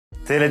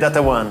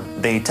Teledata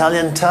ONE, the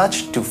Italian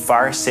touch to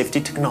fire safety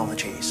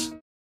technologies.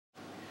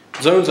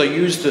 Zones are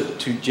used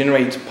to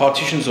generate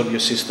partitions of your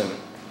system.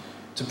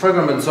 To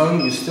program a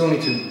zone, you still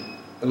need to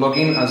log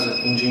in as an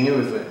engineer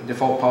with a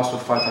default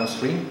password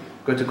 5x3,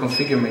 go to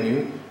Configure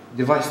menu,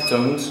 Device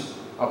Zones,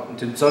 up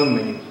into Zone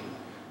menu.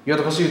 You have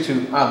the possibility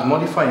to add,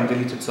 modify and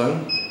delete a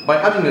zone. By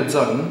adding a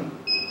zone,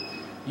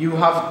 you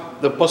have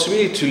the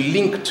possibility to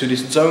link to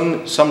this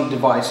zone some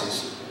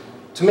devices.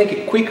 To make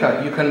it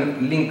quicker, you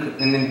can link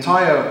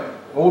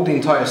all the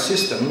entire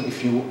system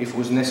if it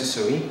was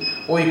necessary,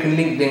 or you can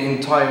link the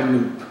entire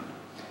loop.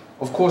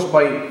 Of course,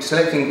 by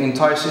selecting the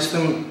entire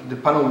system, the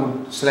panel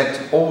would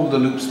select all the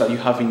loops that you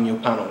have in your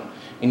panel.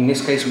 In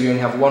this case, we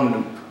only have one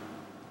loop.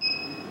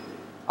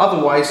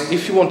 Otherwise,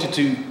 if you wanted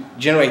to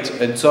generate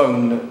a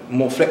zone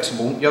more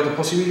flexible, you have the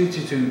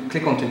possibility to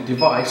click onto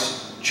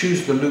device,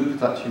 choose the loop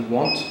that you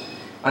want,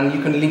 and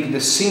you can link the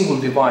single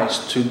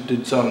device to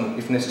the zone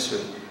if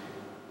necessary.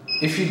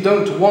 If you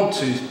don't want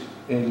to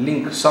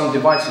link some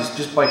devices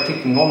just by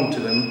clicking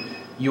onto them,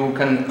 you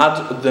can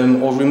add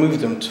them or remove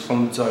them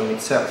from the zone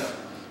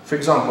itself. For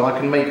example, I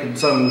can make a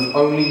zone with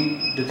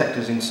only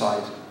detectors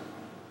inside.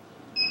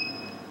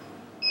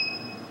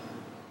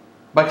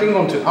 By clicking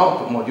onto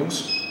output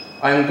modules,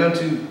 I am going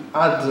to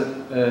add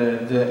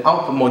the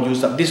output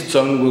modules that this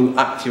zone will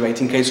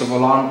activate in case of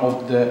alarm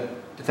of the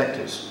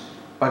detectors.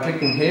 By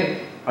clicking here,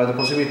 I have the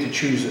possibility to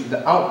choose the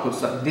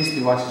outputs that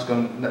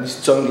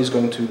this zone is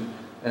going to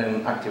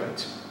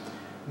activate.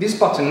 This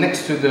button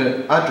next to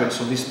the address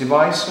of this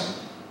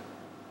device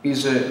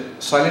is a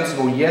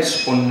silenceable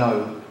yes or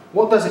no.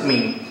 What does it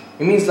mean?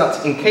 It means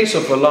that in case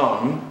of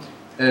alarm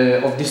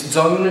of this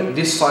zone,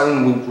 this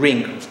siren will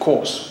ring, of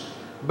course.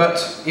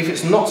 But if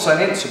it's not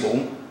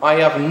silenceable, I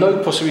have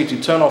no possibility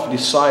to turn off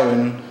this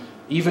siren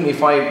even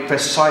if I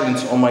press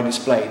silence on my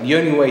display. The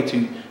only way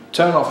to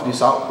turn off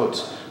this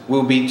output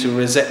will be to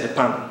reset the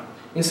panel.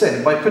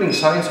 Instead, by putting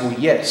silenceable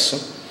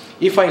yes,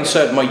 if I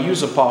insert my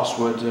user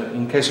password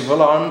in case of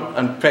alarm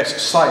and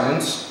press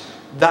silence,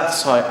 that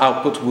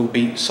output will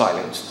be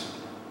silenced.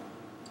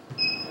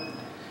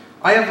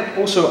 I have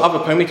also other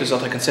parameters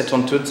that I can set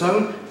onto a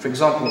zone. For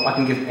example, I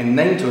can give a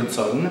name to a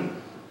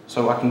zone.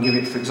 So I can give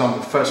it, for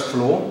example, first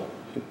floor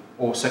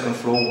or second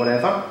floor,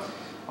 whatever.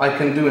 I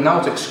can do an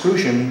auto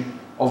exclusion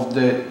of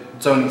the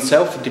zone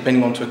itself,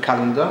 depending on a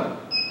calendar.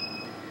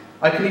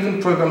 I can even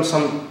program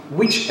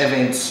which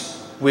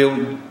events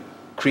will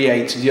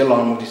create the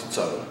alarm of this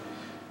zone.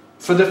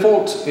 For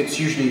default, it's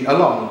usually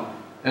alarm.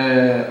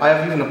 I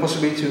have even a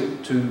possibility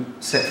to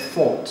set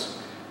fault.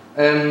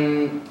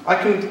 I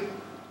can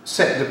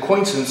set the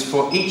coincidence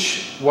for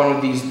each one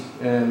of these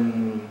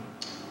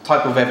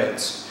type of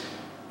events.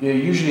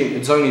 Usually,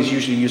 a zone is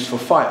usually used for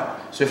fire.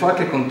 So if I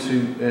click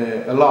onto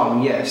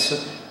alarm,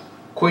 yes,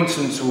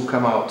 coincidence will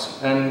come out.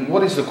 And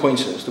what is the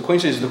coincidence? The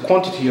coincidence is the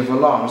quantity of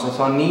alarms that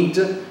I need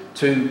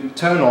to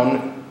turn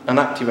on and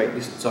activate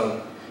this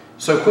zone.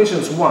 So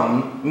coincidence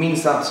 1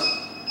 means that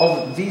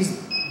of these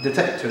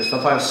detectors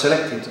that I have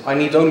selected, I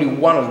need only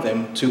one of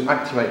them to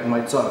activate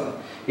my zone.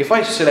 If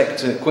I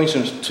select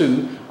coincidence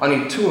 2, I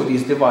need 2 of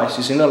these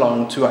devices in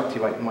alarm to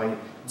activate my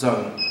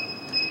zone.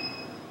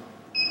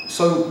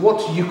 So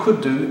what you could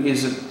do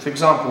is, for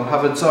example,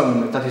 have a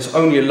zone that is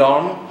only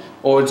alarm,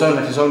 or a zone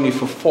that is only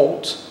for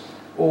fault,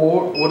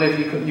 or whatever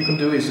you can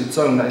do is a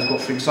zone that has got,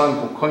 for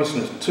example,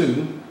 coincidence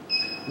 2,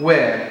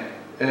 where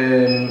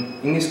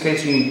in this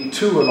case you need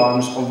 2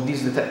 alarms of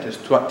these detectors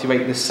to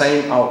activate the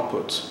same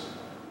output.